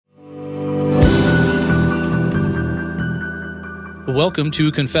Welcome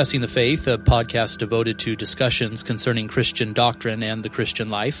to Confessing the Faith, a podcast devoted to discussions concerning Christian doctrine and the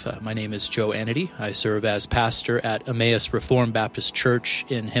Christian life. My name is Joe Annity. I serve as pastor at Emmaus Reformed Baptist Church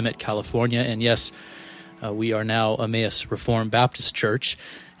in Hemet, California. And yes, we are now Emmaus Reformed Baptist Church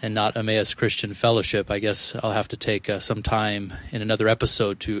and not Emmaus Christian Fellowship. I guess I'll have to take some time in another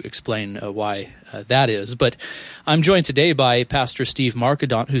episode to explain why that is. But I'm joined today by Pastor Steve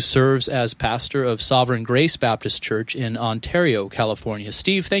Marcadant, who serves as pastor of Sovereign Grace Baptist Church in Ontario, California.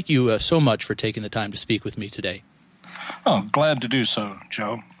 Steve, thank you so much for taking the time to speak with me today. Oh, glad to do so,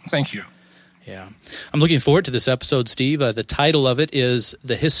 Joe. Thank you. Yeah. I'm looking forward to this episode, Steve. The title of it is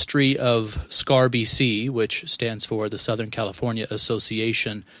The History of SCAR BC, which stands for the Southern California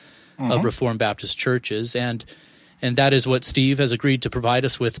Association of Reformed Baptist Churches. And that is what Steve has agreed to provide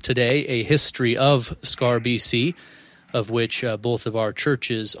us with today, a history of SCAR BC, of which both of our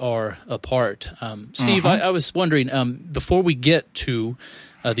churches are a part. Steve, I was wondering, before we get to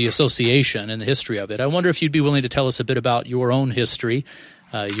the association and the history of it, I wonder if you'd be willing to tell us a bit about your own history,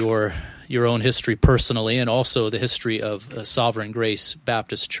 your own history personally, and also the history of Sovereign Grace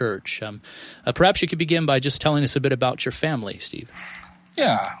Baptist Church. Perhaps you could begin by just telling us a bit about your family, Steve.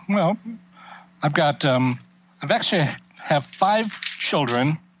 Yeah, well, I've actually have 5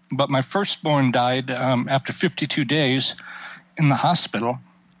 children, but my firstborn died after 52 days in the hospital,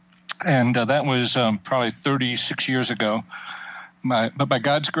 and that was probably 36 years ago. But by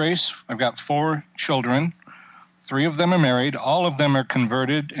God's grace, I've got 4 children. 3 of them are married. All of them are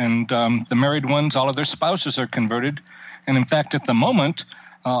converted, and the married ones, all of their spouses are converted. And in fact, at the moment,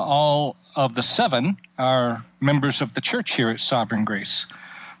 all of the 7 are members of the church here at Sovereign Grace.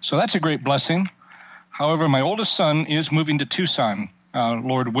 So that's a great blessing. However, my oldest son is moving to Tucson,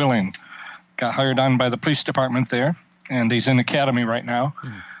 Lord willing. Got hired on by the police department there, and he's in academy right now.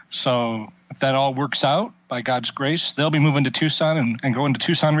 So if that all works out, by God's grace, they'll be moving to Tucson and going to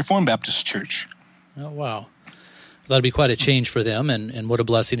Tucson Reformed Baptist Church. Oh, wow. That'll be quite a change for them, and what a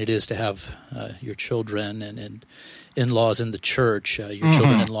blessing it is to have your children and in-laws in the church, your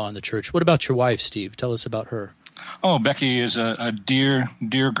children-in-law in the church. What about your wife, Steve? Tell us about her. Oh, Becky is a dear,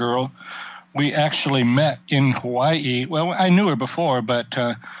 dear girl. We actually met in Hawaii. Well, I knew her before, but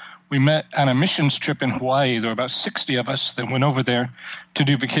we met on a missions trip in Hawaii. There were about 60 of us that went over there to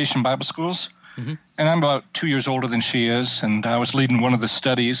do vacation Bible schools. And I'm about 2 years older than she is, and I was leading one of the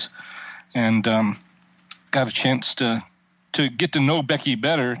studies, and got a chance to get to know Becky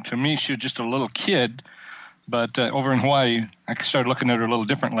better. To me, she was just a little kid, but over in Hawaii, I started looking at her a little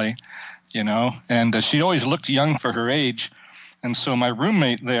differently, and she always looked young for her age. And so my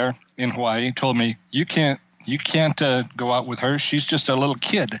roommate there in Hawaii told me, you can't go out with her. She's just a little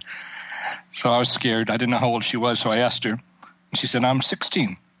kid. So I was scared. I didn't know how old she was, so I asked her. And she said, I'm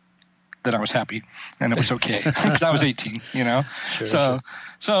 16. Then I was happy, and it was okay, because I was 18, Sure.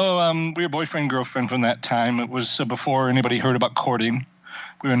 So we were boyfriend, girlfriend from that time. It was before anybody heard about courting.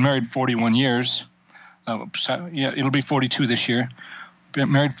 We've been married 41 years. It'll be 42 this year.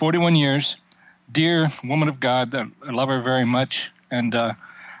 Been married 41 years. Dear woman of God, I love her very much, and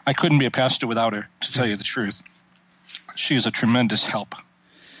I couldn't be a pastor without her, to tell you the truth. She is a tremendous help.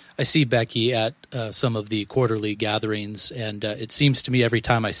 I see Becky at some of the quarterly gatherings, and it seems to me every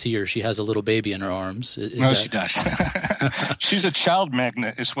time I see her, she has a little baby in her arms. She does. She's a child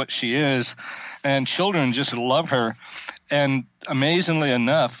magnet is what she is, and children just love her. And amazingly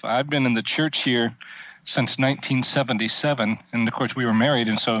enough, I've been in the church here since 1977, and of course we were married,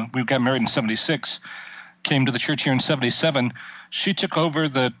 and so we got married in 76, came to the church here in 77. She took over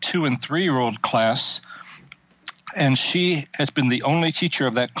the 2- and 3-year-old class, and she has been the only teacher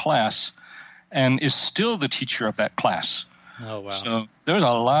of that class and is still the teacher of that class. Oh, wow. So there's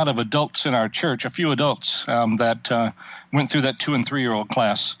a lot of adults in our church, a few adults that went through that 2- and 3-year-old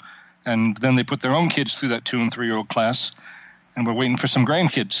class. And then they put their own kids through that 2- and 3-year-old class. And we're waiting for some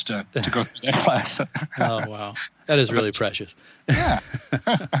grandkids to go through that class. Oh, wow. That is really precious. Yeah.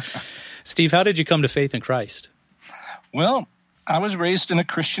 Steve, how did you come to faith in Christ? Well, I was raised in a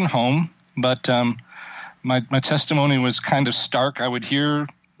Christian home, but my testimony was kind of stark. I was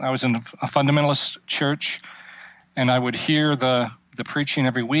in a fundamentalist church, and I would hear the preaching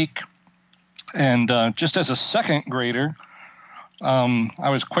every week. And just as a second grader, I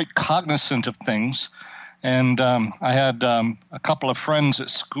was quite cognizant of things. And I had a couple of friends at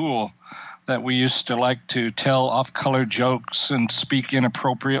school that we used to like to tell off-color jokes and speak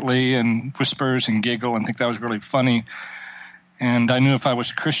inappropriately and whispers and giggle and think that was really funny. And I knew if I was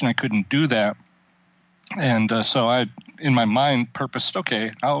a Christian, I couldn't do that. And so I, in my mind, purposed,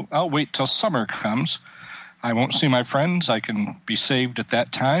 okay, I'll wait till summer comes. I won't see my friends. I can be saved at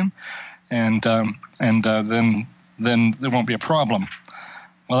that time. And then then there won't be a problem.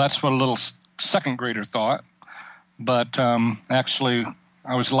 Well, that's what a little second grader thought. But actually,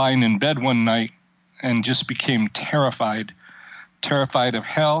 I was lying in bed one night and just became terrified of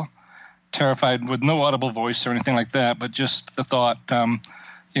hell, terrified with no audible voice or anything like that, but just the thought,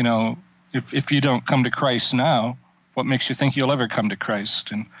 if you don't come to Christ now, what makes you think you'll ever come to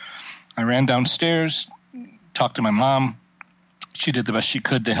Christ? And I ran downstairs, talked to my mom. She did the best she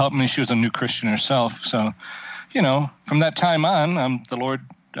could to help me. She was a new Christian herself. So, from that time on, the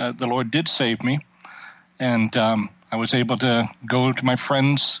Lord did save me. And I was able to go to my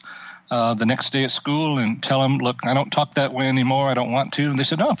friends the next day at school and tell them, look, I don't talk that way anymore. I don't want to. And they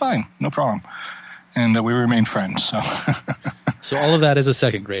said, no, fine, no problem. And we remained friends. So. So all of that as a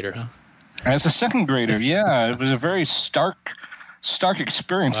second grader, huh? As a second grader, yeah. It was a very stark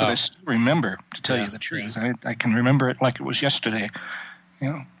experience that I still remember, to tell you the truth. Yeah. I can remember it like it was yesterday.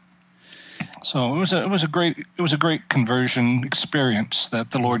 So it was a great conversion experience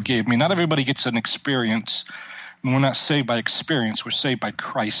that the Lord gave me. Not everybody gets an experience. We're not saved by experience. We're saved by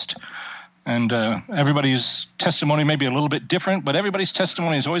Christ. And everybody's testimony may be a little bit different, but everybody's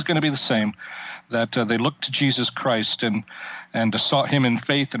testimony is always going to be the same, that they looked to Jesus Christ and sought him in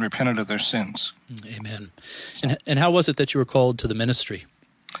faith and repented of their sins. Amen. And how was it that you were called to the ministry?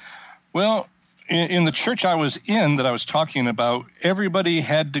 Well, in the church I was in that I was talking about, everybody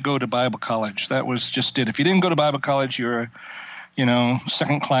had to go to Bible college. That was just it. If you didn't go to Bible college, you're,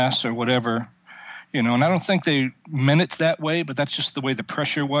 second class or whatever. And I don't think they meant it that way, but that's just the way the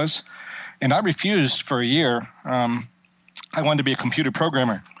pressure was. And I refused for a year. I wanted to be a computer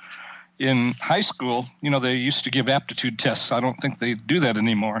programmer. In high school, they used to give aptitude tests. I don't think they do that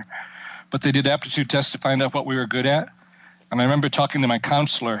anymore. But they did aptitude tests to find out what we were good at. And I remember talking to my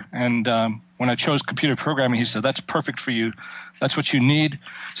counselor, and when I chose computer programming, he said, that's perfect for you. That's what you need.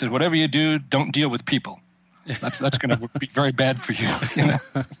 He said, whatever you do, don't deal with people. That's going to be very bad for you.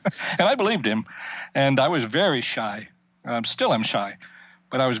 And I believed him. And I was very shy. Still am shy.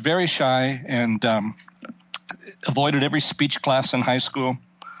 But I was very shy and avoided every speech class in high school.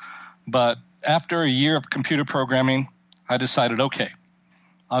 But after a year of computer programming, I decided, okay,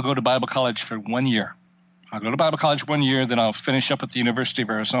 I'll go to Bible college for 1 year. I'll go to Bible college 1 year, then I'll finish up at the University of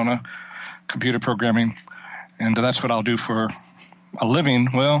Arizona, computer programming, and that's what I'll do for a living.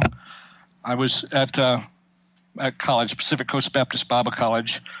 Well, I was at college, Pacific Coast Baptist Bible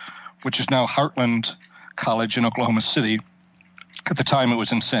College, which is now Heartland College in Oklahoma City. At the time, it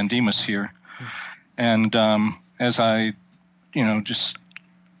was in San Dimas here. And as I, just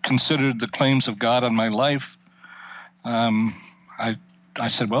considered the claims of God on my life, I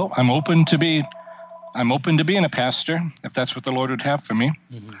said, well, I'm open to being a pastor, if that's what the Lord would have for me.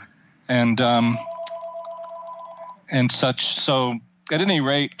 Mm-hmm. And such. So at any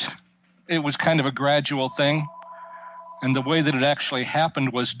rate, it was kind of a gradual thing. And the way that it actually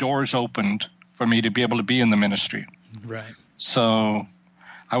happened was doors opened for me to be able to be in the ministry. Right. So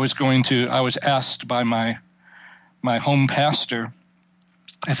I was asked by my home pastor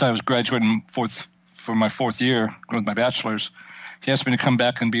as I was graduating for my fourth year with my bachelor's. He asked me to come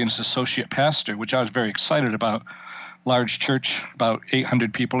back and be his associate pastor, which I was very excited about. Large church, about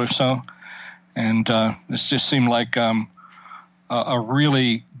 800 people or so. And this just seemed like a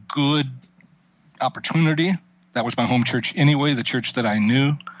really good opportunity. That was my home church anyway, the church that I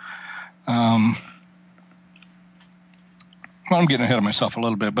knew. Well, I'm getting ahead of myself a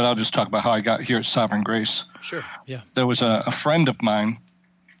little bit, but I'll just talk about how I got here at Sovereign Grace. Sure, yeah. There was a friend of mine,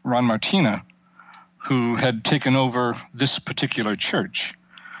 Ron Martina, who had taken over this particular church.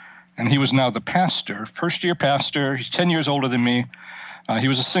 And he was now the pastor, first-year pastor. He's 10 years older than me. He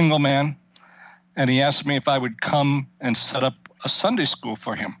was a single man. And he asked me if I would come and set up a Sunday school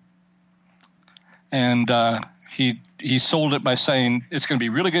for him. And he sold it by saying, it's going to be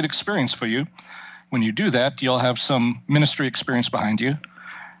a really good experience for you. When you do that, you'll have some ministry experience behind you.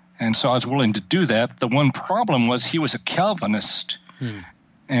 And so I was willing to do that. The one problem was he was a Calvinist,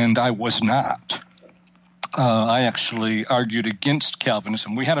 and I was not. I actually argued against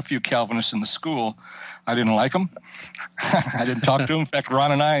Calvinism. We had a few Calvinists in the school. I didn't like them. I didn't talk to them. In fact,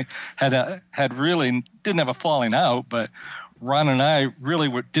 Ron and I had really didn't have a falling out, but Ron and I really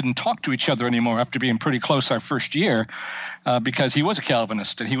didn't talk to each other anymore after being pretty close our first year because he was a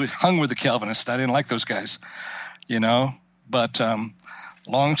Calvinist and he was hung with the Calvinists. I didn't like those guys, But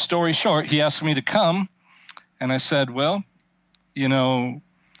long story short, he asked me to come, and I said, well, and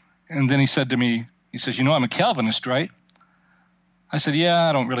then he said to me, he says, I'm a Calvinist, right? I said, yeah,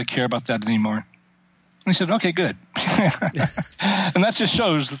 I don't really care about that anymore. And he said, okay, good. And that just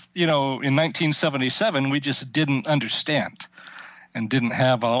shows, in 1977, we just didn't understand. and didn't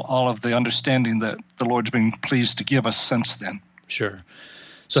have all of the understanding that the Lord's been pleased to give us since then. Sure.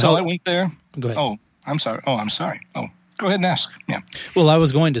 So I went there. Go ahead. Oh, I'm sorry. Oh, go ahead and ask. Yeah. Well, I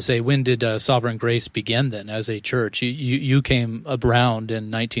was going to say, when did Sovereign Grace begin then as a church? You came around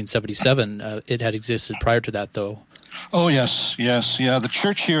in 1977. It had existed prior to that, though. Oh, yes. Yeah. The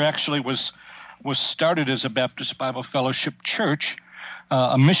church here actually was started as a Baptist Bible Fellowship church,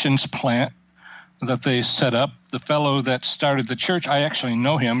 a missions plant that they set up. The fellow that started the church, I actually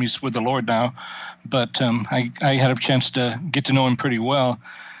know him. He's with the Lord now, but I had a chance to get to know him pretty well.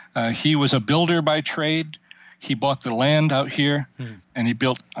 He was a builder by trade. He bought the land out here, and he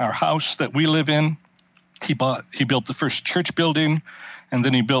built our house that we live in. He built the first church building, and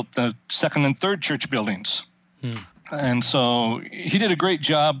then he built the second and third church buildings. And so he did a great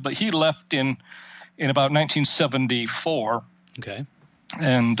job, but he left in about 1974. Okay.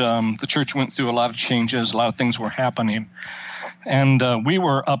 And the church went through a lot of changes. A lot of things were happening. And we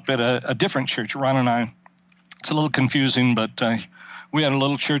were up at a different church, Ron and I. It's a little confusing, but we had a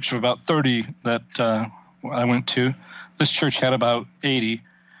little church of about 30 that I went to. This church had about 80.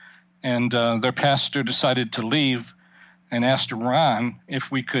 And their pastor decided to leave and asked Ron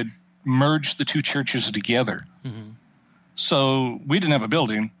if we could merge the two churches together. Mm-hmm. So we didn't have a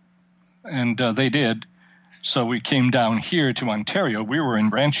building, and they did. So we came down here to Ontario. We were in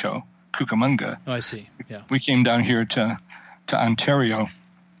Rancho, Cucamonga. Oh, I see. Yeah. We came down here to Ontario,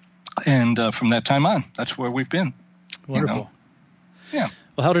 and from that time on, that's where we've been. Wonderful. You know? Yeah.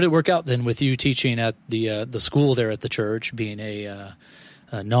 Well, how did it work out then with you teaching at the school there at the church, being a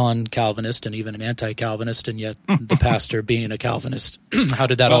non-Calvinist and even an anti-Calvinist, and yet the pastor being a Calvinist? How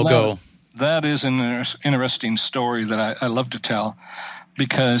did that all go? That is an interesting story that I love to tell,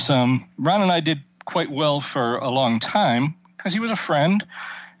 because Ron and I did quite well for a long time because he was a friend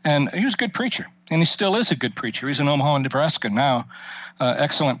and he was a good preacher, and he still is a good preacher. He's in Omaha, Nebraska now,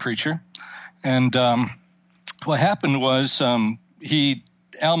 excellent preacher. And what happened was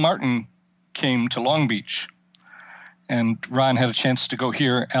Al Martin came to Long Beach, and Ron had a chance to go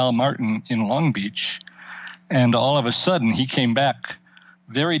hear Al Martin in Long Beach, and all of a sudden he came back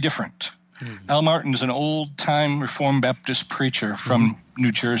very different. Mm-hmm. Al Martin is an old-time Reformed Baptist preacher from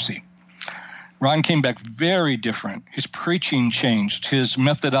New Jersey. Ron came back very different. His preaching changed. His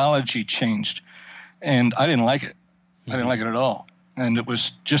methodology changed. And I didn't like it. I didn't like it at all. And it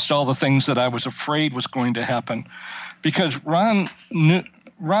was just all the things that I was afraid was going to happen. Because Ron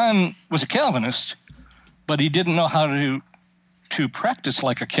was a Calvinist, but he didn't know how to practice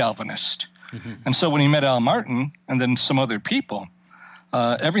like a Calvinist. Mm-hmm. And so when he met Al Martin and then some other people,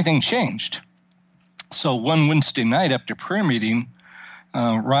 everything changed. So one Wednesday night after prayer meeting,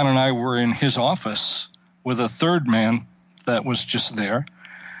 Ron and I were in his office with a third man that was just there,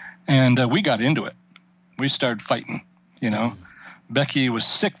 and we got into it. We started fighting, you know. Becky was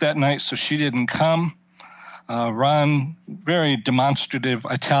sick that night, so she didn't come. Ron, very demonstrative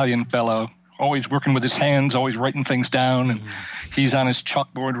Italian fellow, always working with his hands, always writing things down, and he's on his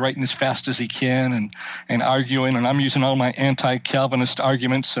chalkboard writing as fast as he can and arguing, and I'm using all my anti-Calvinist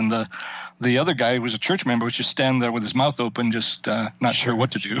arguments, and the other guy who was a church member was just standing there with his mouth open, just not sure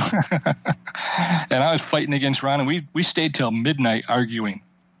what to do. And I was fighting against Ron, and we stayed till midnight arguing.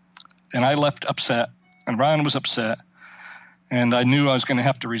 And I left upset, and Ron was upset, and I knew I was going to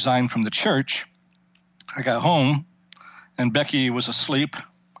have to resign from the church. I got home, and Becky was asleep.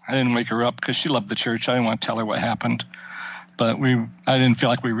 I didn't wake her up because she loved the church. I didn't want to tell her what happened. But I didn't feel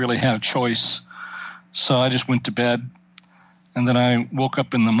like we really had a choice. So I just went to bed. And then I woke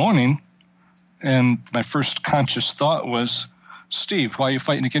up in the morning, and my first conscious thought was, Steve, why are you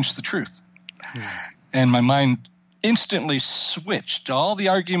fighting against the truth? And my mind instantly switched. All the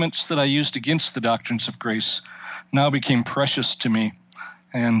arguments that I used against the doctrines of grace now became precious to me.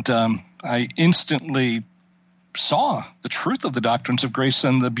 And I instantly saw the truth of the doctrines of grace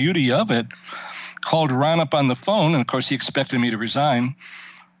and the beauty of it, called Ron up on the phone, and of course he expected me to resign.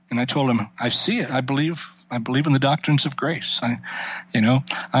 And I told him, I see it. I believe in the doctrines of grace. I'm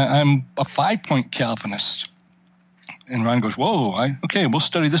a 5-point Calvinist. And Ron goes, whoa, okay, we'll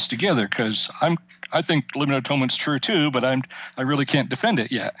study this together, because I think limited atonement's true too, but I really can't defend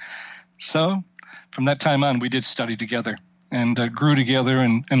it yet. So from that time on, we did study together and grew together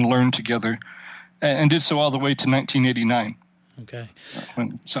and learned together, and did so all the way to 1989. Okay.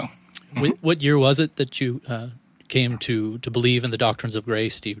 So, what year was it that you came to believe in the doctrines of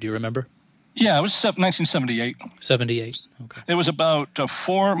grace, Steve? Do you remember? Yeah, it was 1978. 78. Okay. It was about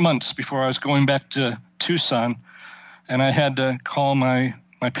 4 months before I was going back to Tucson, and I had to call my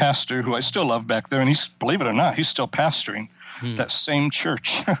pastor, who I still love back there, and believe it or not, he's still pastoring. that same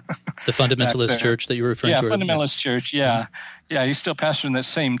church. The fundamentalist church that you were referring to? Yeah, fundamentalist church, yeah. Yeah, he's still pastoring that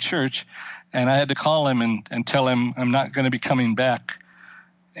same church. And I had to call him and tell him I'm not going to be coming back.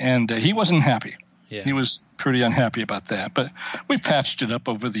 And he wasn't happy. Yeah. He was pretty unhappy about that. But we patched it up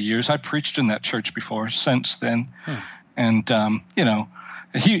over the years. I preached in that church before, since then. And,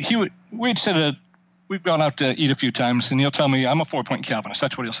 we'd gone out to eat a few times, and he'll tell me, I'm a 4-point Calvinist.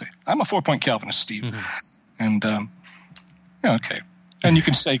 That's what he'll say. I'm a 4-point Calvinist, Steve. And, okay. And you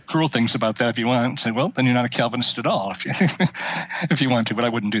can say cruel things about that if you want. Say, well, then you're not a Calvinist at all if you want to, but I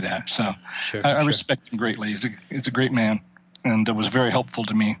wouldn't do that. So I respect him greatly. He's a great man, and was very helpful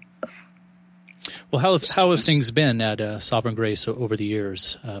to me. Well, how have things been at Sovereign Grace over the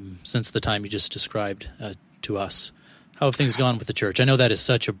years, since the time you just described to us? How have things gone with the church? I know that is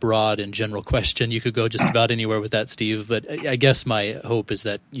such a broad and general question. You could go just about anywhere with that, Steve, but I guess my hope is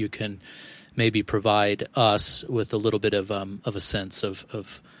that you can maybe provide us with a little bit of a sense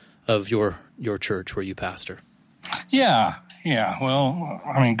of your church where you pastor. Yeah. Well,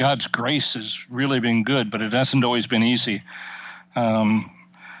 I mean, God's grace has really been good, but it hasn't always been easy.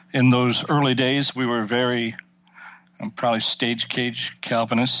 In those early days, we were very probably stage cage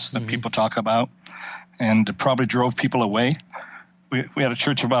Calvinists that people talk about, and probably drove people away. We had a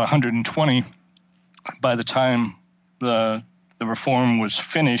church of about 120 by the time the reform was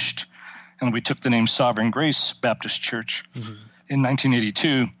finished, and we took the name Sovereign Grace Baptist Church. In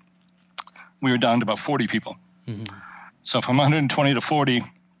 1982, we were down to about 40 people. So from 120 to 40,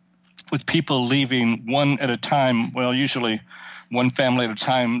 with people leaving one at a time, well, usually one family at a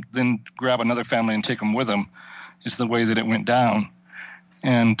time, then grab another family and take them with them, is the way that it went down.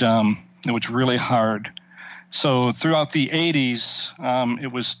 And it was really hard. So throughout the 80s,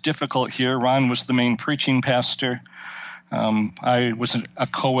 it was difficult here. Ron was the main preaching pastor. I was a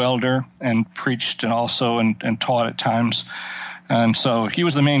co-elder and preached and also and taught at times. And so he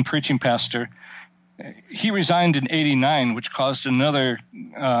was the main preaching pastor. He resigned in 89, which caused another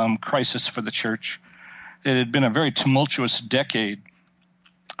crisis for the church. It had been a very tumultuous decade,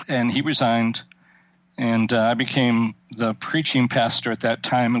 and he resigned, and I became the preaching pastor at that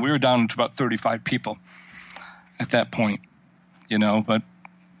time, and we were down to about 35 people at that point, but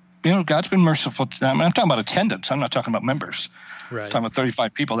God's been merciful to them. I'm talking about attendance. I'm not talking about members. Right. I'm talking about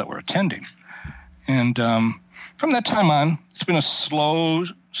 35 people that were attending. And from that time on, it's been a slow,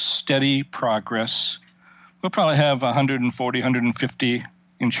 steady progress. We'll probably have 140, 150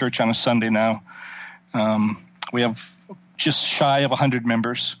 in church on a Sunday now. We have just shy of 100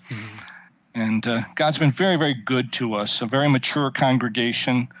 members. And God's been very, very good to us, a very mature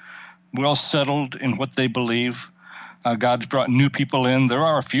congregation, well settled in what they believe. God's brought new people in. There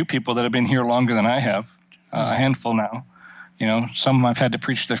are a few people that have been here longer than I have, a handful now. Some I've had to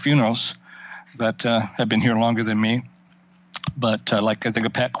preach their funerals that have been here longer than me. But like I think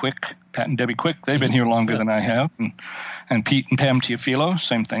of Pat and Debbie Quick, they've been here longer than I have. And Pete and Pam Teofilo,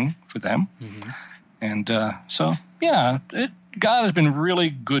 same thing for them. And God has been really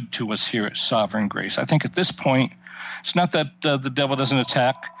good to us here at Sovereign Grace. I think at this point, it's not that the devil doesn't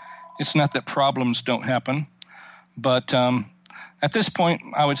attack. It's not that problems don't happen. But at this point,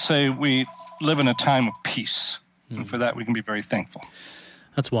 I would say we live in a time of peace. And for that, we can be very thankful.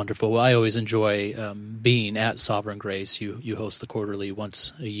 That's wonderful. Well, I always enjoy being at Sovereign Grace. You host the quarterly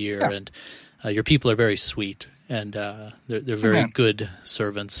once a year, and your people are very sweet, and they're very good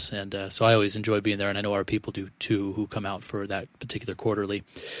servants. And so I always enjoy being there, and I know our people do too, who come out for that particular quarterly.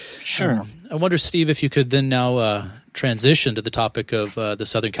 Sure. I wonder, Steve, if you could then now transition to the topic of the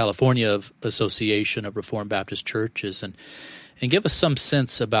Southern California Association of Reformed Baptist Churches, and give us some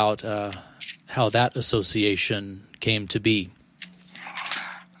sense about how that association came to be.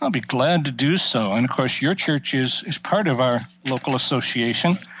 I'll be glad to do so. And, of course, your church is part of our local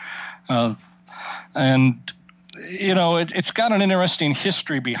association. It's got an interesting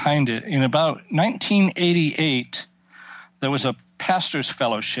history behind it. In about 1988, there was a pastor's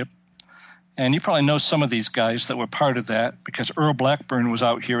fellowship. And you probably know some of these guys that were part of that because Earl Blackburn was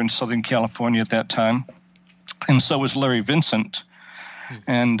out here in Southern California at that time. And so was Larry Vincent.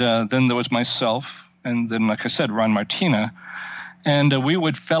 And then there was myself. And then, like I said, Ron Martina. And we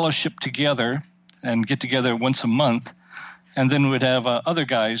would fellowship together and get together once a month. And then we'd have other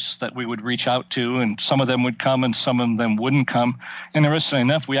guys that we would reach out to, and some of them would come and some of them wouldn't come. Interestingly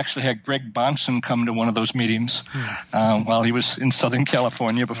enough, we actually had Greg Bonson come to one of those meetings while he was in Southern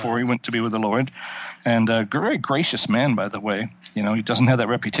California before he went to be with the Lord. And a very gracious man, by the way. He doesn't have that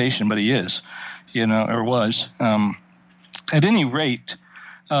reputation, but he is, or was. At any rate,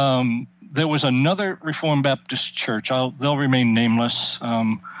 there was another Reformed Baptist church. They'll remain nameless.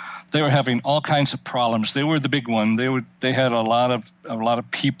 they were having all kinds of problems. They were the big one. They had a lot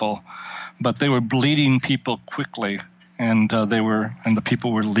of people, but they were bleeding people quickly, and the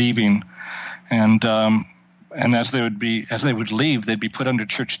people were leaving, and as they would leave, they'd be put under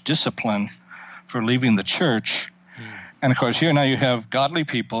church discipline for leaving the church. And of course, here now you have godly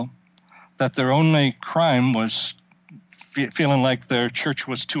people that their only crime was feeling like their church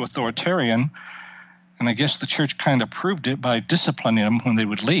was too authoritarian. And I guess the church kind of proved it by disciplining them when they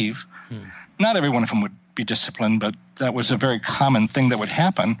would leave. Not every one of them would be disciplined, but that was a very common thing that would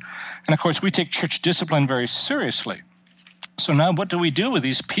happen. And of course, we take church discipline very seriously. So now what do we do with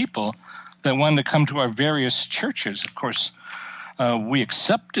these people that wanted to come to our various churches? Of course, we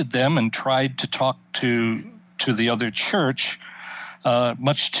accepted them and tried to talk to the other church,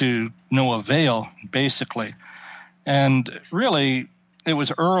 much to no avail, basically. And really, it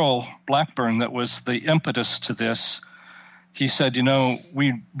was Earl Blackburn that was the impetus to this. He said,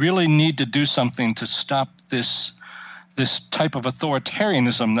 we really need to do something to stop this type of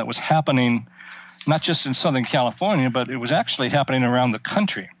authoritarianism that was happening, not just in Southern California, but it was actually happening around the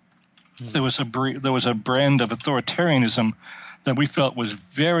country. There was a brand of authoritarianism that we felt was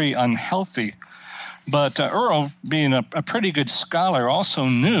very unhealthy. But Earl, being a pretty good scholar, also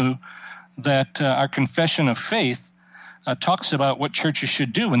knew that our confession of faith talks about what churches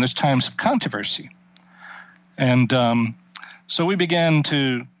should do when there's times of controversy. And so we began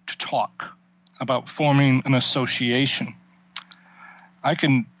to talk about forming an association. I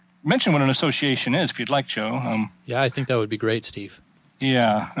can mention what an association is if you'd like, Joe. Yeah, I think that would be great, Steve.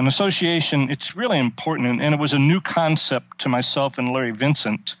 Yeah, an association, it's really important, and it was a new concept to myself and Larry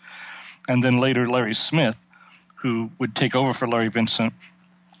Vincent, and then later Larry Smith, who would take over for Larry Vincent.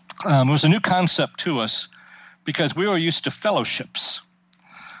 It was a new concept to us because we were used to fellowships.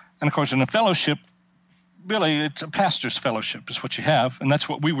 And, of course, in a fellowship, really it's a pastor's fellowship is what you have, and that's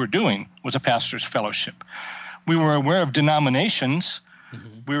what we were doing, was a pastor's fellowship. We were aware of denominations.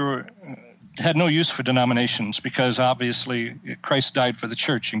 We had no use for denominations because, obviously, Christ died for the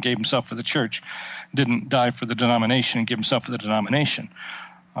church and gave himself for the church, didn't die for the denomination and give himself for the denomination.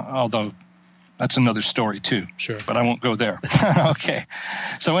 Although that's another story too. Sure. But I won't go there. Okay.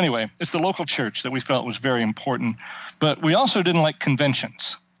 So anyway, it's the local church that we felt was very important. But we also didn't like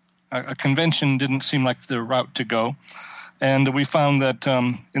conventions. A convention didn't seem like the route to go. And we found that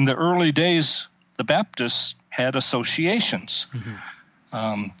in the early days, the Baptists had associations.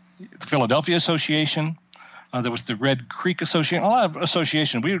 The Philadelphia Association. There was the Red Creek Association, a lot of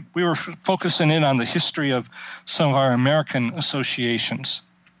associations. We were focusing in on the history of some of our American associations.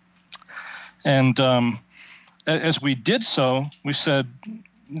 And as we did so, we said,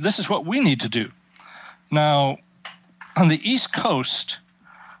 this is what we need to do. Now, on the East Coast,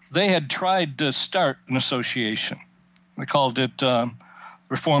 they had tried to start an association. They called it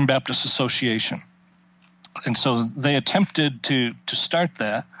Reformed Baptist Association. And so they attempted to start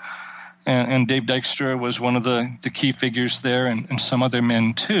that. And Dave Dykstra was one of the key figures there, and some other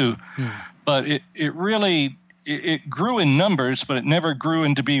men too. But it really grew in numbers, but it never grew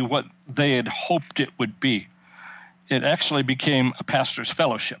into be what they had hoped it would be. It actually became a pastor's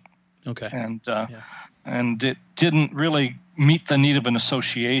fellowship. Okay. And it didn't really meet the need of an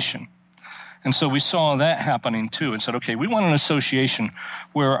association. And so we saw that happening too and said, okay, we want an association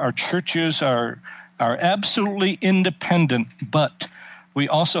where our churches are absolutely independent, but we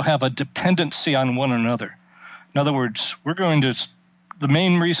also have a dependency on one another. In other words, the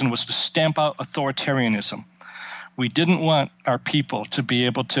main reason was to stamp out authoritarianism. We didn't want our people to be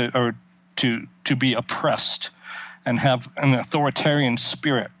able to be oppressed and have an authoritarian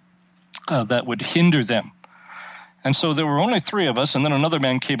spirit that would hinder them. And so there were only three of us, and then another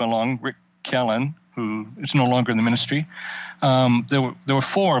man came along, Rick Kellen, who is no longer in the ministry. There were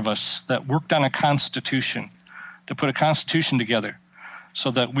four of us that worked on a constitution, to put a constitution together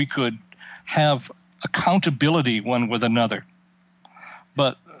so that we could have accountability one with another.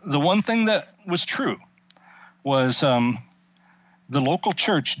 But the one thing that was true was the local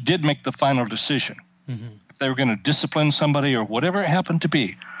church did make the final decision. If they were going to discipline somebody or whatever it happened to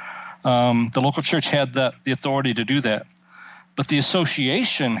be, the local church had the authority to do that. But the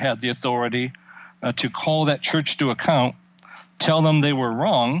association had the authority to call that church to account, tell them they were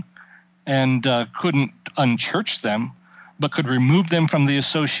wrong, and couldn't unchurch them, but could remove them from the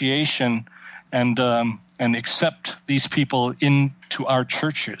association and accept these people into our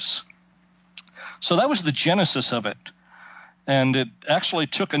churches. So that was the genesis of it. And it actually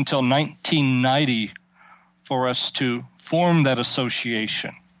took until 1990 for us to form that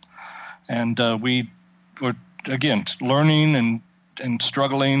association. And we were, again, learning and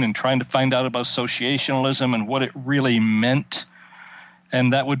struggling and trying to find out about associationalism and what it really meant.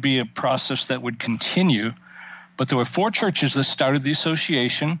 and that would be a process that would continue. But there were 4 churches that started the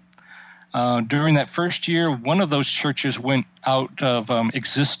association. During that first year, one of those churches went out of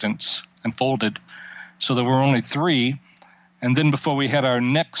existence and folded, so there were only 3. And then before we had our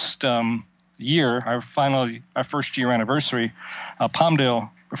next year, our first year anniversary,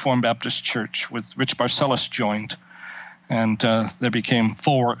 Palmdale Reformed Baptist Church with Rich Barcellus joined, and there became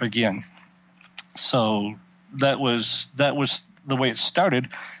 4 again. So that was the way it started,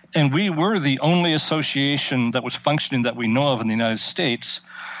 and we were the only association that was functioning that we know of in the United States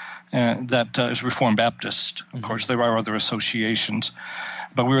that is Reformed Baptist. Of course, there are other associations,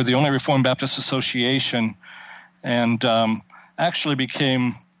 but we were the only Reformed Baptist association, and actually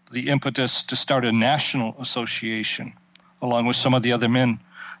became the impetus to start a national association, along with some of the other men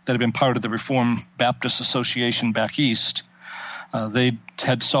that had been part of the Reformed Baptist Association back east. They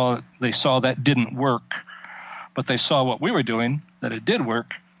saw that didn't work, but they saw what we were doing, that it did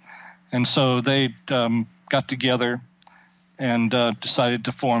work, and so they got together and decided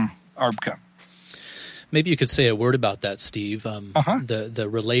to form ARBCA. Maybe you could say a word about that, Steve. The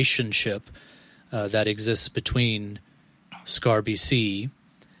relationship that exists between SCAR BC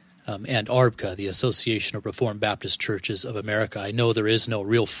and ARBCA, the Association of Reformed Baptist Churches of America. I know there is no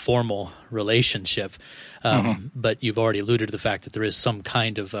real formal relationship, but you've already alluded to the fact that there is some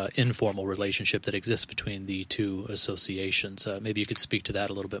kind of informal relationship that exists between the 2 associations. Maybe you could speak to that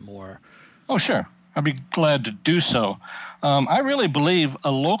a little bit more. Oh, sure. I'd be glad to do so. I really believe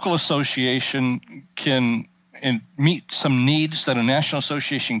a local association can meet some needs that a national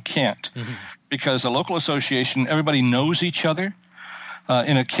association can't, because a local association, everybody knows each other.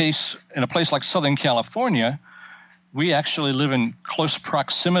 In a place like Southern California, we actually live in close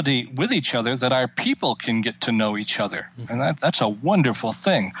proximity with each other, that our people can get to know each other, and that's a wonderful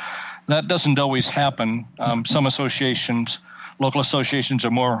thing. That doesn't always happen. Some associations, local associations,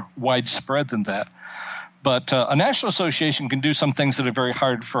 are more widespread than that. But a national association can do some things that are very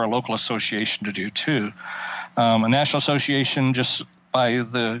hard for a local association to do too. A national association, just by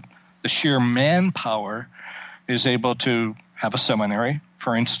the sheer manpower, is able to have a seminary,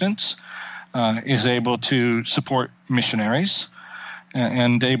 for instance, is able to support missionaries,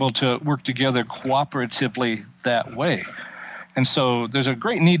 and able to work together cooperatively that way. And so there's a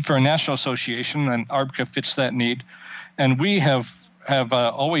great need for a national association, and ARBCA fits that need. And we have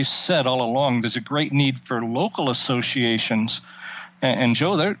always said all along there's a great need for local associations. And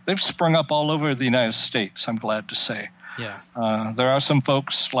Joe, they've sprung up all over the United States, I'm glad to say. Yeah. There are some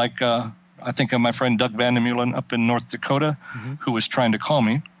folks like I think of my friend Doug Vandermeulen up in North Dakota, who was trying to call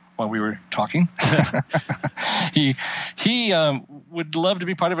me while we were talking. He would love to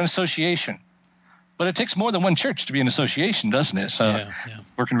be part of an association, but it takes more than one church to be an association, doesn't it? So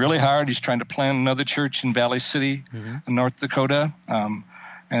working really hard. He's trying to plant another church in Valley City, North Dakota.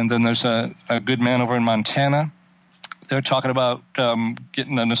 And then there's a good man over in Montana. They're talking about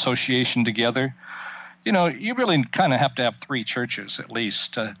getting an association together. You know, you really kind of have to have 3 churches at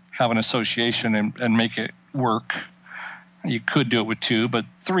least to have an association and make it work. You could do it with 2, but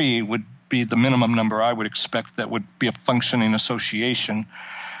 3 would be the minimum number I would expect that would be a functioning association.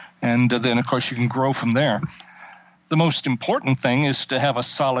 And then, of course, you can grow from there. The most important thing is to have a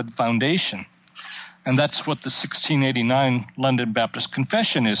solid foundation. And that's what the 1689 London Baptist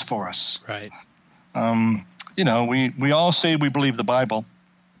Confession is for us. Right. You know, we all say we believe the Bible.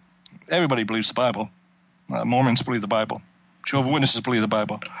 Everybody believes the Bible. Mormons believe the Bible. Jehovah's Witnesses believe the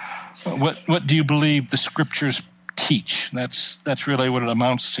Bible. What do you believe the Scriptures teach? That's really what it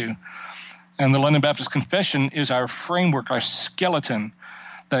amounts to. And the London Baptist Confession is our framework, our skeleton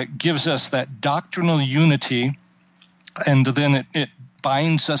that gives us that doctrinal unity, and then it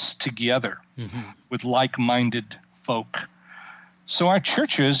binds us together with like-minded folk. So our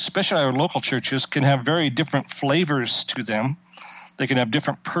churches, especially our local churches, can have very different flavors to them. They can have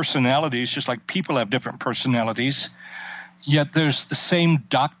different personalities, just like people have different personalities, yet there's the same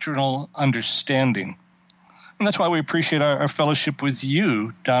doctrinal understanding. And that's why we appreciate our fellowship with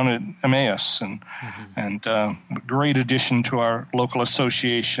you down at Emmaus, and a great addition to our local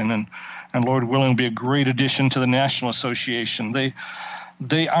association, and Lord willing will be a great addition to the National Association.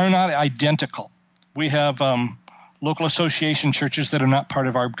 They are not identical. We have local association churches that are not part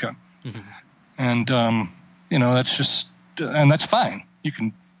of ARBCA. And, you know, that's just, and that's fine. You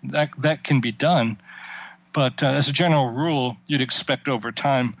can, that can be done. But as a general rule, you'd expect over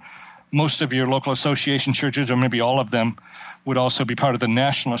time, most of your local association churches, or maybe all of them, would also be part of the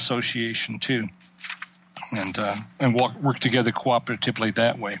National Association too, and work together cooperatively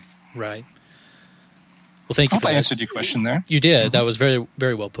that way. Right. Well, thank you. I answered your question there. You did. That was very,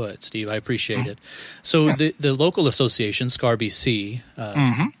 very well put, Steve. I appreciate it. So the local association, SCAR BC,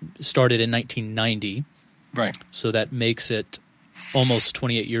 started in 1990. Right. So that makes it almost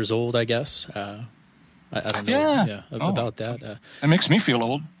 28 years old, I guess. I don't know about that. That makes me feel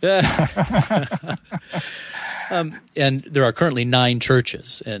old. And there are currently 9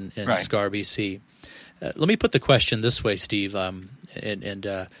 churches in SCAR BC. Let me put the question this way, Steve, and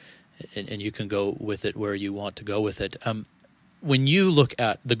you can go with it where you want to go with it. When you look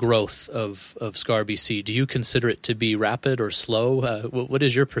at the growth of SCAR BC, do you consider it to be rapid or slow? What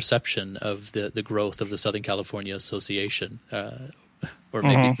is your perception of the growth of the Southern California Association? Or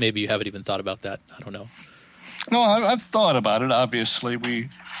maybe you haven't even thought about that. I don't know. No, I've thought about it. Obviously, when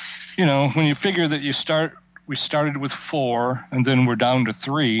you figure that we started with 4, and then we're down to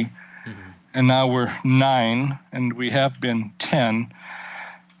 3, and now we're 9, and we have been 10.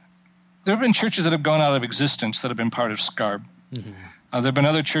 There have been churches that have gone out of existence that have been part of SCAR. There have been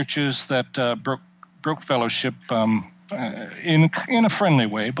other churches that broke fellowship in a friendly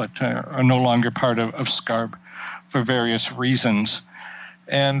way, but are no longer part of SCAR for various reasons.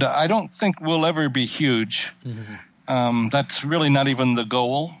 And I don't think we'll ever be huge. That's really not even the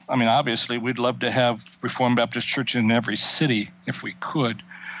goal. I mean, obviously, we'd love to have Reformed Baptist Church in every city if we could.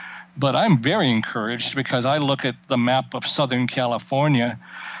 But I'm very encouraged because I look at the map of Southern California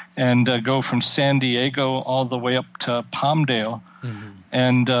and go from San Diego all the way up to Palmdale.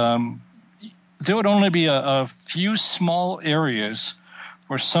 And there would only be a few small areas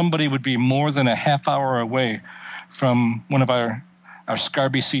where somebody would be more than a half hour away from one of our SCAR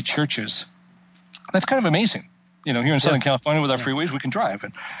BC churches. That's kind of amazing. Here in Southern California with our freeways, we can drive.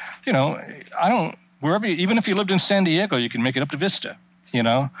 And, even if you lived in San Diego, you can make it up to Vista,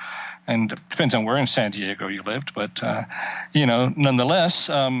 and it depends on where in San Diego you lived. But, nonetheless,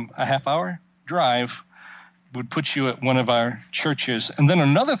 a half hour drive would put you at one of our churches. And then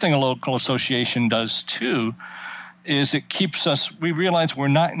another thing a local association does too is it keeps us, we realize we're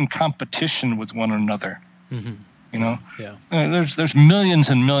not in competition with one another. There's millions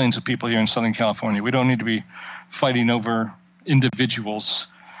and millions of people here in Southern California. We don't need to be fighting over individuals.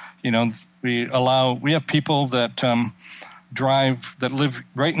 We have people that that live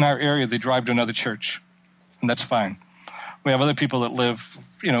right in our area. They drive to another church, and that's fine. We have other people that live,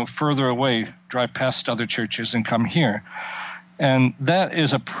 further away, drive past other churches and come here. And that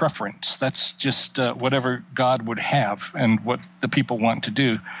is a preference. That's just whatever God would have and what the people want to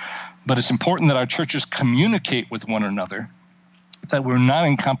do. But it's important that our churches communicate with one another, that we're not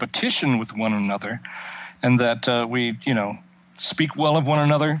in competition with one another, and that we, speak well of one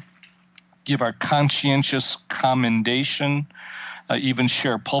another, give our conscientious commendation, even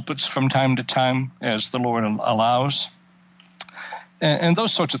share pulpits from time to time as the Lord allows, and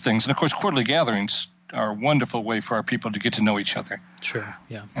those sorts of things. And, of course, quarterly gatherings are a wonderful way for our people to get to know each other. Sure,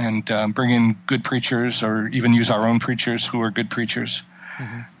 yeah. And bring in good preachers or even use our own preachers who are good preachers.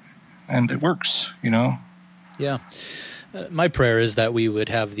 And it works, Yeah. My prayer is that we would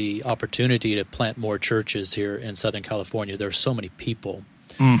have the opportunity to plant more churches here in Southern California. There are so many people.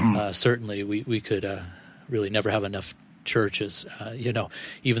 Certainly, we could really never have enough churches,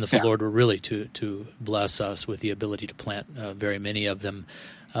 even if the Lord were really to bless us with the ability to plant very many of them.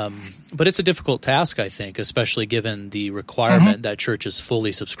 But it's a difficult task, I think, especially given the requirement that churches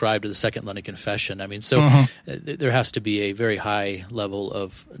fully subscribe to the Second London Confession. I mean, there has to be a very high level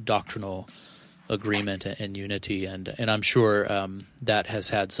of doctrinal agreement and unity, and I'm sure that has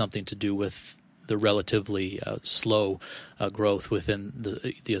had something to do with the relatively slow growth within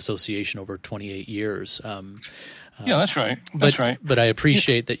the association over 28 years. Yeah, that's right. But I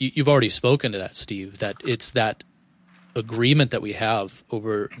appreciate that you've already spoken to that, Steve, that it's that agreement that we have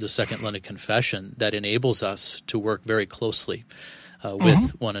over the Second London Confession that enables us to work very closely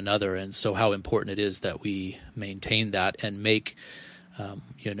with one another. And so how important it is that we maintain that and make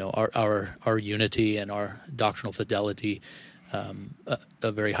our unity and our doctrinal fidelity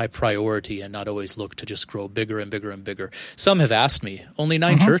a very high priority, and not always look to just grow bigger and bigger and bigger. Some have asked me, only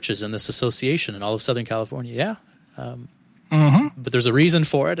 9 churches in this association in all of Southern California. Yeah. But there's a reason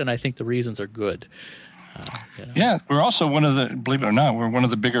for it, and I think the reasons are good. Yeah, we're also believe it or not, we're one of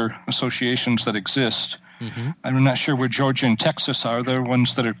the bigger associations that exist. I'm not sure where Georgia and Texas are. They're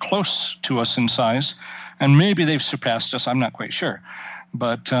ones that are close to us in size, and maybe they've surpassed us. I'm not quite sure.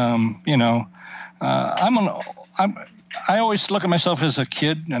 But, I always look at myself as a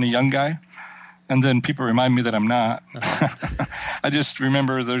kid and a young guy, and then people remind me that I'm not. I just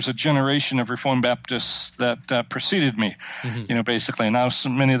remember there's a generation of Reformed Baptists that preceded me, basically. And now so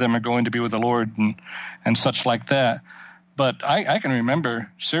many of them are going to be with the Lord and such like that. But I can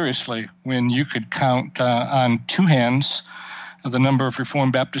remember, seriously, when you could count on two hands the number of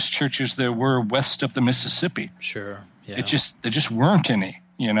Reformed Baptist churches there were west of the Mississippi. Sure. Yeah. There just weren't any,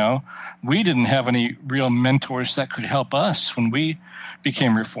 We didn't have any real mentors that could help us when we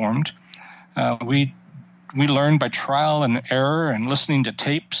became Reformed. We learned by trial and error and listening to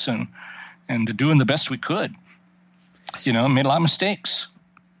tapes and doing the best we could. Made a lot of mistakes.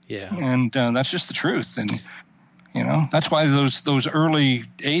 Yeah. And that's just the truth. And, that's why those early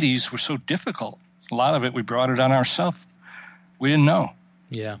 80s were so difficult. A lot of it, we brought it on ourselves. We didn't know.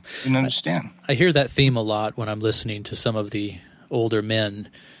 Yeah. Didn't understand. I hear that theme a lot when I'm listening to some of the older men,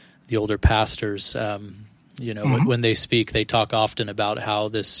 the older pastors. When they speak, they talk often about how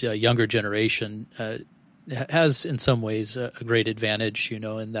this younger generation has, in some ways, a great advantage,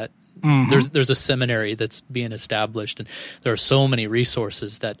 in that there's a seminary that's being established, and there are so many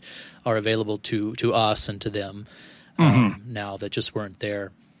resources that are available to us and to them now that just weren't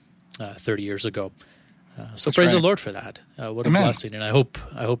there 30 years ago. So that's praise the Lord for that. What Amen. A blessing, and I hope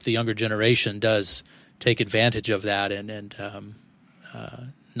the younger generation does take advantage of that and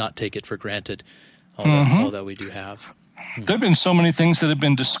not take it for granted. All that we do have. There have been so many things that have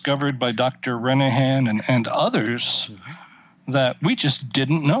been discovered by Dr. Renahan and others that we just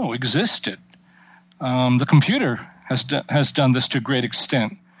didn't know existed. The computer has done this to a great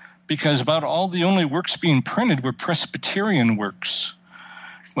extent, because about all the only works being printed were Presbyterian works.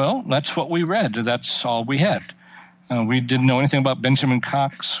 Well, that's what we read. That's all we had. We didn't know anything about Benjamin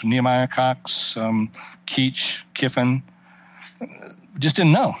Cox, Nehemiah Cox, Keach, Kiffin. Just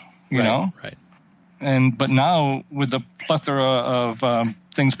didn't know, you know. Right. But now, with the plethora of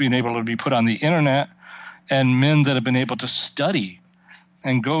things being able to be put on the internet, and men that have been able to study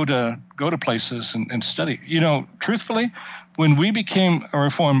and go to places and study, truthfully, when we became a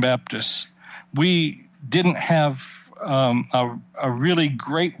Reformed Baptist, we didn't have a really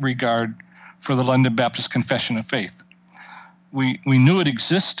great regard for the London Baptist Confession of Faith. We knew it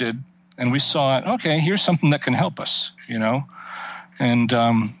existed, and we saw it. Okay, here's something that can help us, and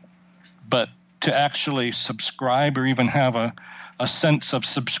but to actually subscribe or even have a sense of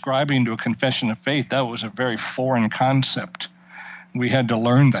subscribing to a confession of faith, that was a very foreign concept. We had to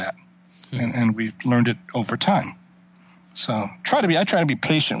learn that, and we learned it over time. So I try to be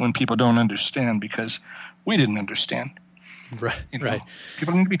patient when people don't understand, because we didn't understand. Right, right.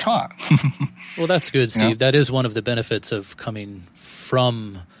 People need to be taught. Well, that's good, Steve. That is one of the benefits of coming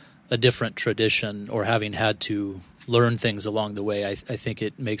from a different tradition or having had to learn things along the way. I think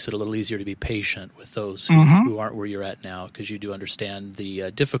it makes it a little easier to be patient with those who aren't where you're at now, because you do understand the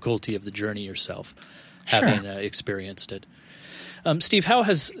difficulty of the journey yourself, having experienced it. Steve, how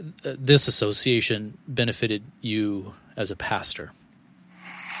has this association benefited you as a pastor?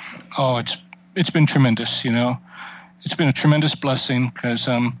 Oh, it's been tremendous, It's been a tremendous blessing, because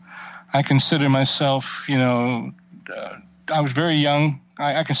I consider myself, I was very young.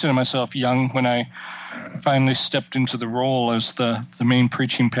 I consider myself young when I finally stepped into the role as the main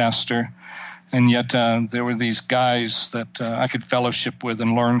preaching pastor. And yet there were these guys that I could fellowship with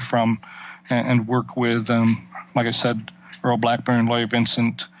and learn from and work with. Like I said, Earl Blackburn, Lawyer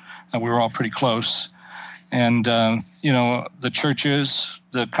Vincent, we were all pretty close. And, the churches,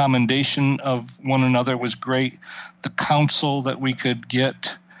 the commendation of one another was great. The counsel that we could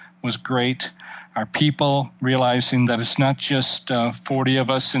get was great. Our people realizing that it's not just 40 of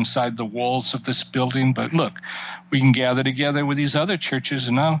us inside the walls of this building, but look, we can gather together with these other churches,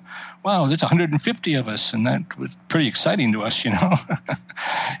 and now, wow, there's 150 of us, and that was pretty exciting to us,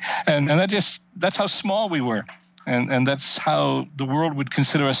 and that's how small we were. And that's how the world would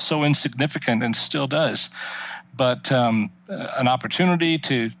consider us so insignificant, and still does. But an opportunity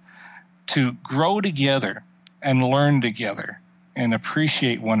to grow together and learn together and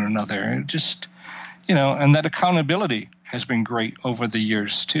appreciate one another. And just, and that accountability has been great over the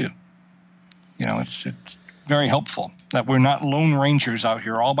years too. It's very helpful that we're not lone rangers out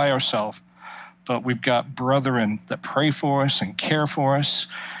here all by ourselves, but we've got brethren that pray for us and care for us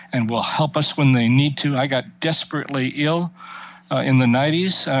and will help us when they need to. I got desperately ill in the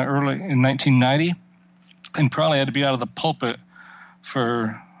 90s, early in 1990, and probably had to be out of the pulpit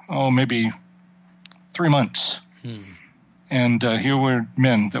for, maybe 3 months. And here were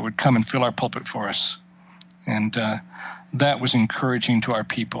men that would come and fill our pulpit for us. And that was encouraging to our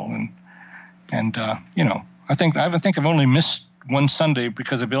people. And I think I've only missed one Sunday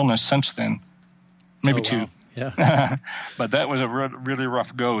because of illness since then, maybe two. Wow. Yeah. But that was a really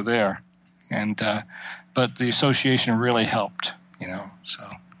rough go there. And but the association really helped, so.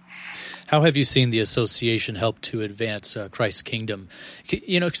 How have you seen the association help to advance Christ's kingdom? Could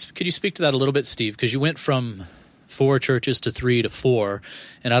you speak to that a little bit, Steve? Because you went from 4 churches to 3 to 4,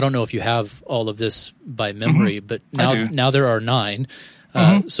 and I don't know if you have all of this by memory, but now there are 9.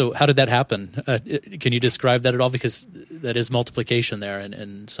 So how did that happen? Can you describe that at all? Because that is multiplication there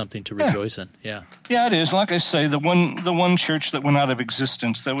and something to rejoice in. Yeah, it is. Like I say, the one church that went out of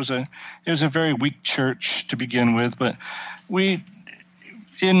existence, it was a very weak church to begin with, but we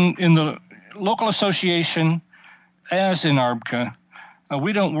in the local association, as in ARBCA,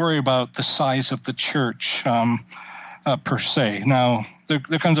 we don't worry about the size of the church per se. Now, there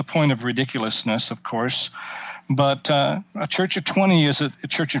comes a point of ridiculousness, of course, but a church of 20 is a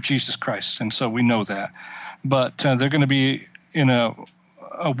church of Jesus Christ, and so we know that. But they're going to be in a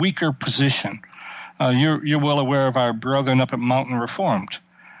weaker position. You're well aware of our brethren up at Mountain Reformed,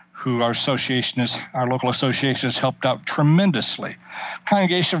 who our local association has helped out tremendously.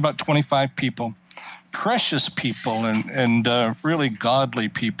 Congregation of about 25 people. Precious people and really godly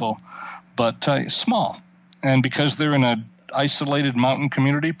people, but small. And because they're in an isolated mountain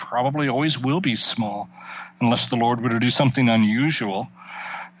community, probably always will be small, unless the Lord were to do something unusual.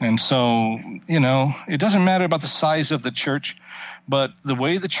 And so, it doesn't matter about the size of the church, but the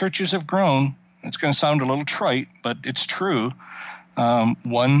way the churches have grown, it's going to sound a little trite, but it's true,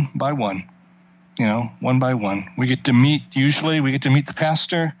 one by one. One by one. We get to meet the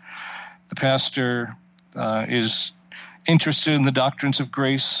pastor. The pastor is interested in the doctrines of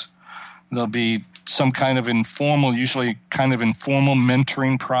grace. There'll be some kind of usually informal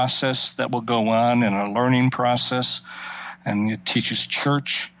mentoring process that will go on, and a learning process. And it teaches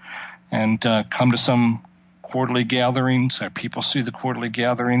church, and come to some quarterly gatherings. Our people see the quarterly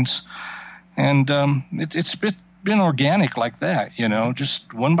gatherings. And it's been organic like that,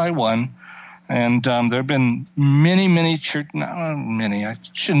 just one by one. And there have been many I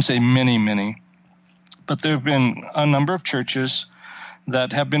shouldn't say many, but there have been a number of churches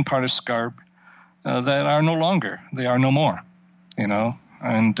that have been part of SCARB that are no longer. They are no more,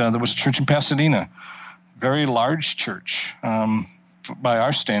 And there was a church in Pasadena, very large church, by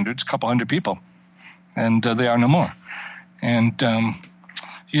our standards, a couple hundred people, and they are no more. And,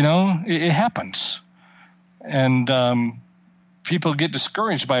 it happens. And people get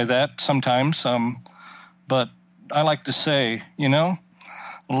discouraged by that sometimes, but I like to say,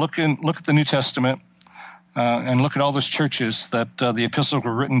 look at the New Testament, and look at all those churches that the epistles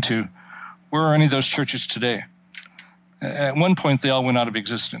were written to. Where are any of those churches today? At one point, they all went out of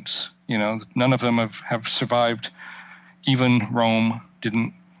existence. None of them have survived. Even Rome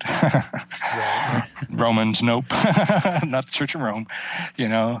didn't. Romans, nope. Not the Church of Rome.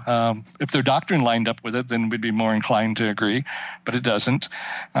 If their doctrine lined up with it, then we'd be more inclined to agree, but it doesn't.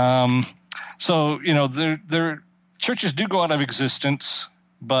 Their churches do go out of existence,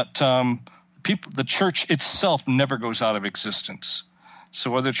 but the church itself never goes out of existence.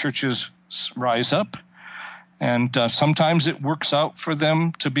 So other churches rise up, and sometimes it works out for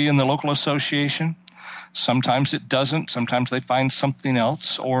them to be in the local association. Sometimes it doesn't. Sometimes they find something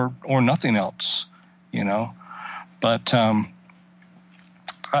else or nothing else, But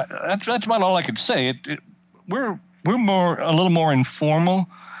that's about all I could say. We're a little more informal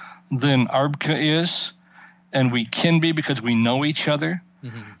than ARBCA is, and we can be because we know each other.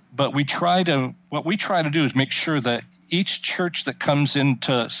 Mm-hmm. But what we try to do is make sure that each church that comes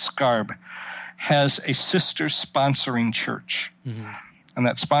into SCARB has a sister sponsoring church. Mm-hmm. And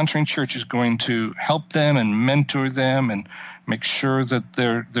that sponsoring church is going to help them and mentor them and make sure that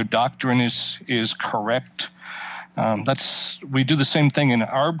their doctrine is correct. We do the same thing in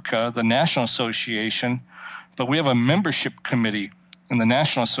ARBCA, the National Association, but we have a membership committee in the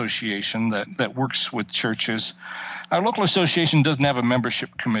National Association that works with churches. Our local association doesn't have a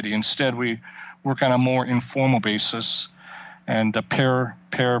membership committee. Instead, we work on a more informal basis and pair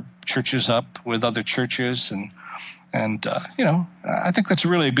churches up with other churches. And I think that's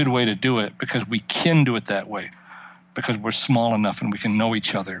really a good way to do it, because we can do it that way, because we're small enough and we can know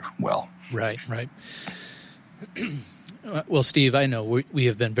each other well. Right. Well, Steve, I know we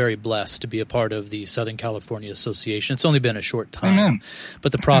have been very blessed to be a part of the Southern California Association. It's only been a short time. Amen.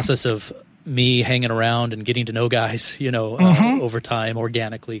 But the process of me hanging around and getting to know guys, over time,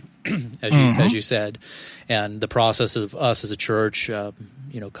 organically, as you said, and the process of us as a church,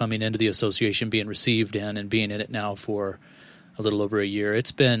 coming into the association, being received in, and being in it now for a little over a year,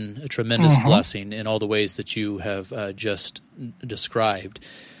 it's been a tremendous blessing in all the ways that you have just described.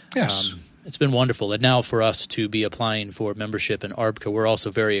 Yes. It's been wonderful. And now for us to be applying for membership in ARBCA, we're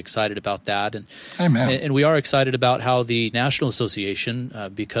also very excited about that. And, Amen. And we are excited about how the National Association,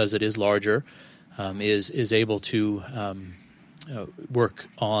 because it is larger, is able to work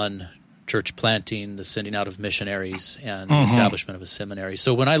on church planting, the sending out of missionaries, and the establishment of a seminary.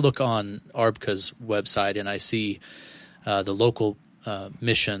 So when I look on ARBCA's website and I see the local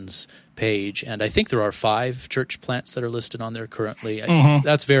missions page, and I think there are 5 church plants that are listed on there currently.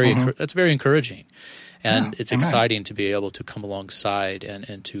 That's very encouraging, and it's exciting to be able to come alongside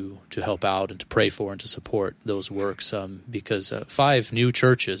and to help out and to pray for and to support those works, because 5 new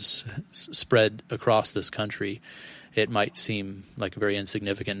churches spread across this country, it might seem like a very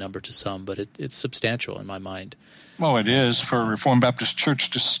insignificant number to some, but it's substantial in my mind. Well, it is for a Reformed Baptist Church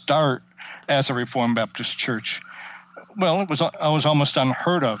to start as a Reformed Baptist Church. Well, it was almost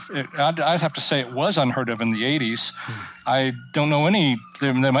unheard of. I'd have to say it was unheard of in the 80s. I don't know any.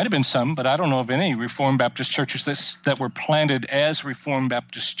 There might have been some, but I don't know of any Reformed Baptist churches that were planted as Reformed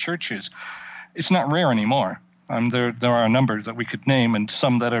Baptist churches. It's not rare anymore. There are a number that we could name, and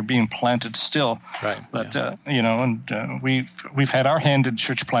some that are being planted still. Right. But we've had our hand in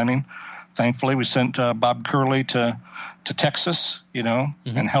church planting. Thankfully, we sent Bob Curley to Texas,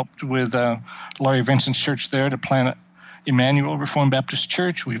 and helped with Laurie Vincent's church there to plant Emmanuel Reformed Baptist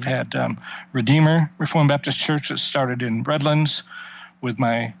Church. We've had Redeemer Reformed Baptist Church that started in Redlands with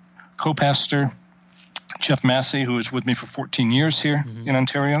my co-pastor, Jeff Massey, who was with me for 14 years here in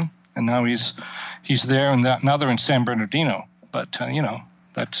Ontario. And now he's there, and now they're in San Bernardino. But,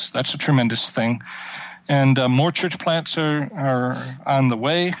 that's a tremendous thing. And more church plants are on the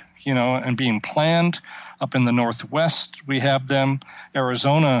way, and being planned up in the Northwest. We have them.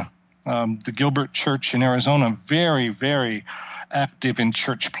 Arizona, the Gilbert Church in Arizona, very, very active in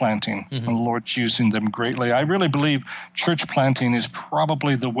church planting. And the Lord's using them greatly. I really believe church planting is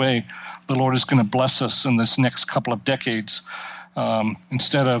probably the way the Lord is going to bless us in this next couple of decades.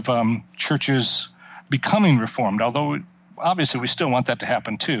 Instead of churches becoming Reformed, although obviously we still want that to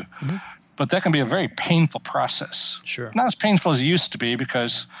happen too. But that can be a very painful process. Sure. Not as painful as it used to be,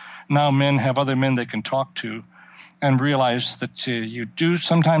 because now men have other men they can talk to and realize that you do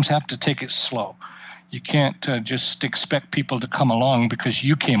sometimes have to take it slow. You can't just expect people to come along because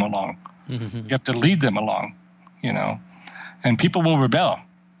you came along. You have to lead them along, And people will rebel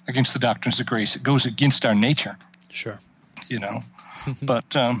against the doctrines of grace. It goes against our nature. Sure.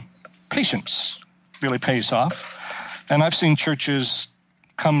 But patience really pays off. And I've seen churches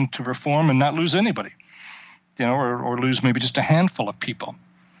come to Reform and not lose anybody, or lose maybe just a handful of people.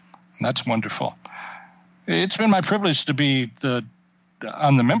 And that's wonderful. It's been my privilege to be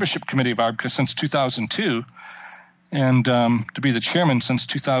on the membership committee of ARBCA since 2002, and to be the chairman since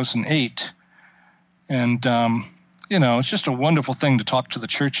 2008. And, it's just a wonderful thing to talk to the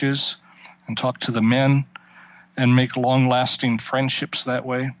churches and talk to the men and make long-lasting friendships that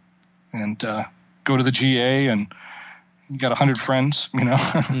way, and go to the GA and you got 100 friends,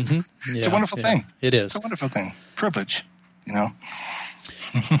 It's a wonderful thing. It is. It's a wonderful thing. Privilege,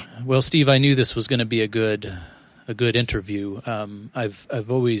 Well, Steve, I knew this was going to be a good interview. I've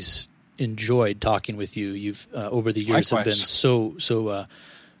always enjoyed talking with you. You've over the years Likewise. have been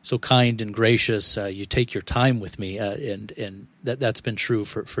so kind and gracious. You take your time with me, and that's been true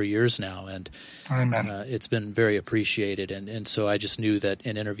for years now. And it's been very appreciated. And so I just knew that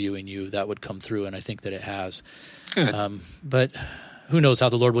in interviewing you, that would come through, and I think that it has. Good. But who knows how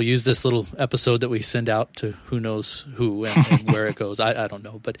the Lord will use this little episode that we send out to who knows who and where it goes. I don't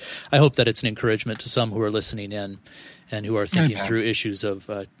know. But I hope that it's an encouragement to some who are listening in and who are thinking through issues of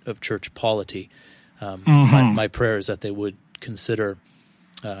church polity. My prayer is that they would consider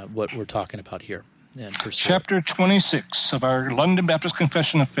what we're talking about here and pursue Chapter 26 of our London Baptist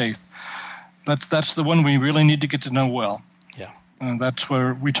Confession of Faith. That's the one we really need to get to know well. Yeah. That's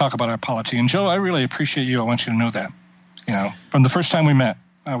where we talk about our polity. And Joe, I really appreciate you. I want you to know that. From the first time we met,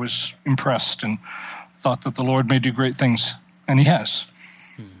 I was impressed and thought that the Lord may do great things, and He has.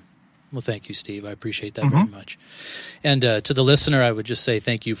 Well, thank you, Steve. I appreciate that very much. And to the listener, I would just say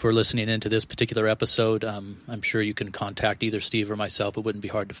thank you for listening into this particular episode. I'm sure you can contact either Steve or myself. It wouldn't be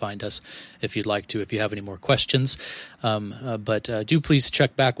hard to find us if you'd like to, if you have any more questions. But do please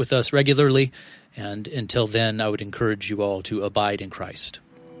check back with us regularly. And until then, I would encourage you all to abide in Christ.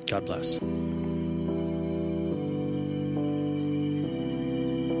 God bless.